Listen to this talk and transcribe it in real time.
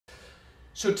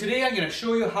So today I'm going to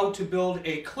show you how to build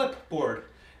a clipboard,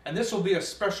 and this will be a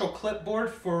special clipboard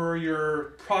for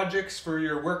your projects for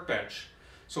your workbench.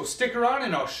 So stick around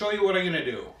and I'll show you what I'm going to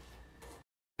do.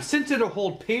 Since it'll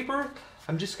hold paper,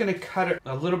 I'm just going to cut it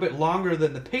a little bit longer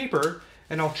than the paper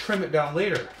and I'll trim it down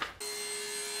later.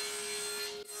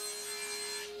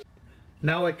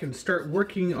 Now I can start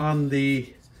working on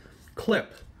the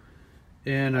clip,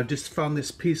 and I just found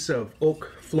this piece of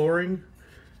oak flooring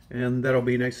and that'll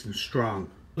be nice and strong.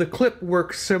 The clip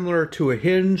works similar to a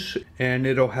hinge and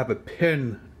it'll have a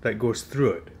pin that goes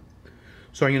through it.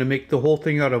 So I'm going to make the whole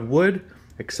thing out of wood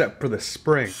except for the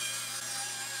spring.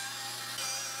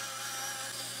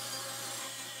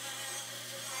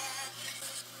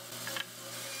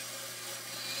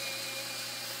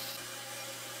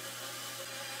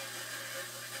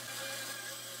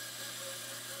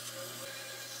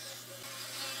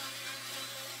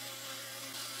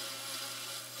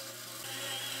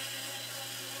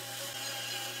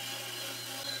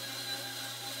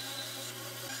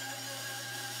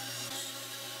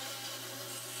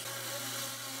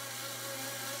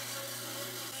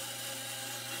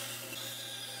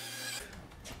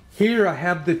 Here I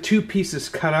have the two pieces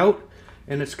cut out,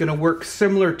 and it's going to work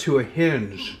similar to a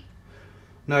hinge.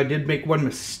 Now I did make one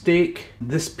mistake.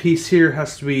 This piece here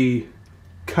has to be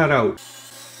cut out.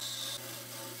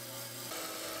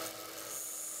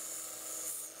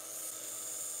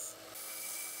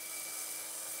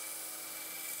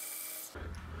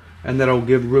 And that'll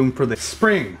give room for the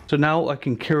spring. So now I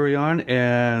can carry on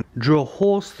and drill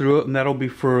holes through it, and that'll be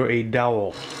for a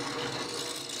dowel.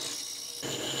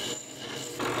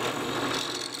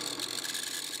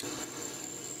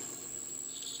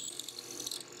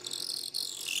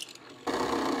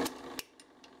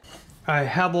 I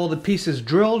have all the pieces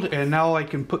drilled, and now I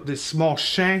can put this small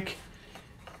shank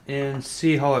and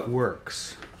see how it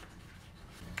works.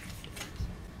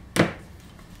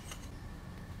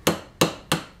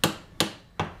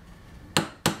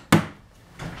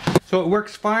 So it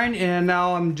works fine, and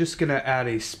now I'm just going to add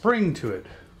a spring to it.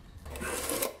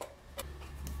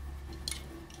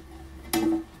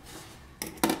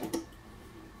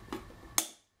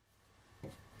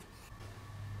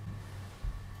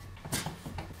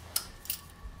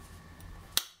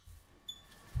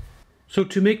 So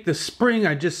to make the spring,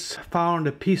 I just found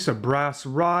a piece of brass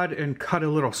rod and cut a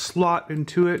little slot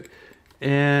into it,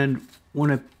 and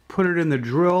when I put it in the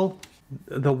drill,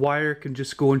 the wire can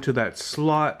just go into that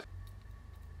slot.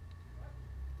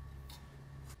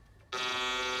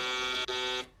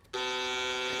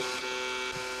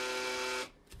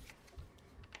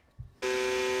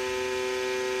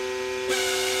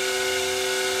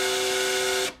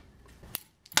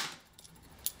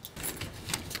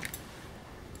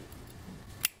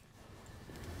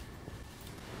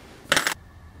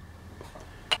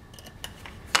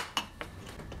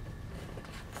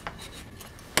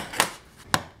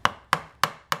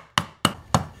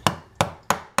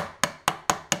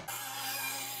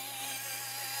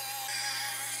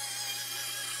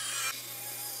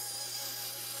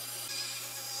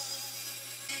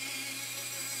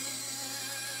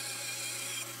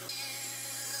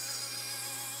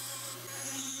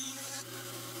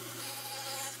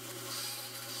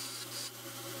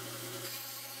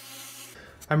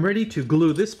 I'm ready to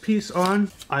glue this piece on.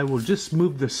 I will just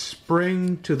move the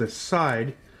spring to the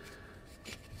side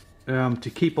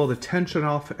to keep all the tension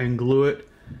off and glue it,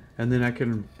 and then I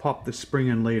can pop the spring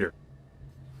in later.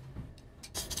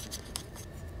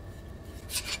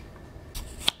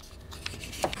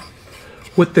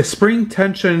 With the spring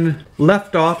tension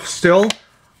left off still,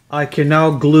 I can now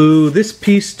glue this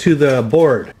piece to the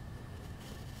board.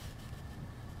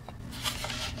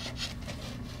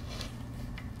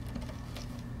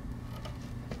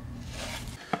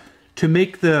 To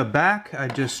make the back, I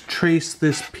just trace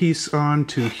this piece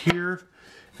onto here,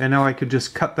 and now I could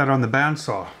just cut that on the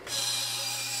bandsaw.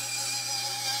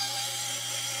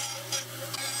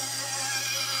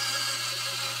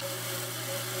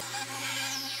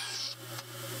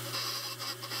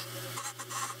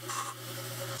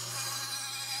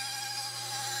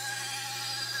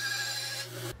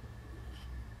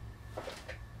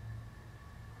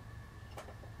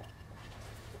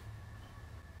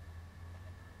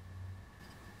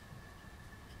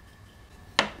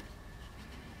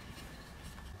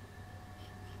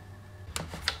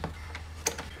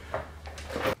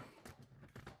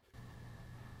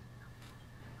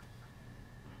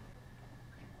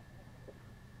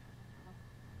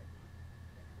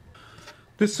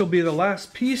 This will be the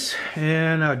last piece,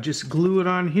 and I'll just glue it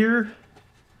on here,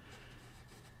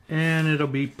 and it'll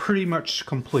be pretty much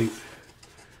complete.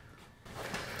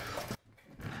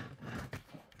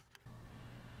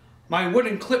 My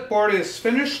wooden clipboard is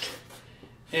finished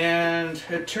and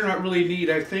it turned out really neat,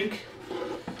 I think.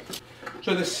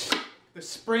 So the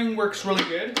spring works really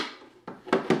good.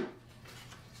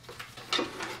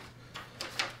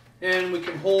 And we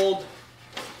can hold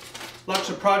lots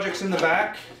of projects in the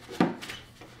back.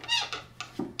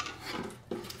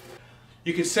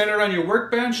 You can set it on your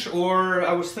workbench, or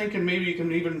I was thinking maybe you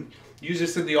can even use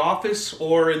this in the office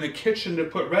or in the kitchen to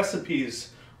put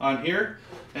recipes on here,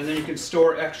 and then you can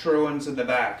store extra ones in the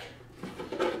back.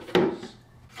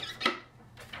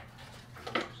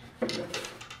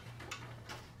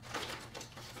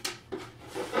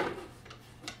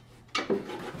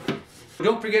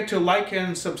 Don't forget to like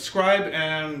and subscribe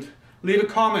and leave a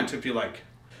comment if you like.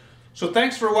 So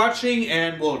thanks for watching,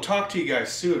 and we'll talk to you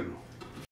guys soon.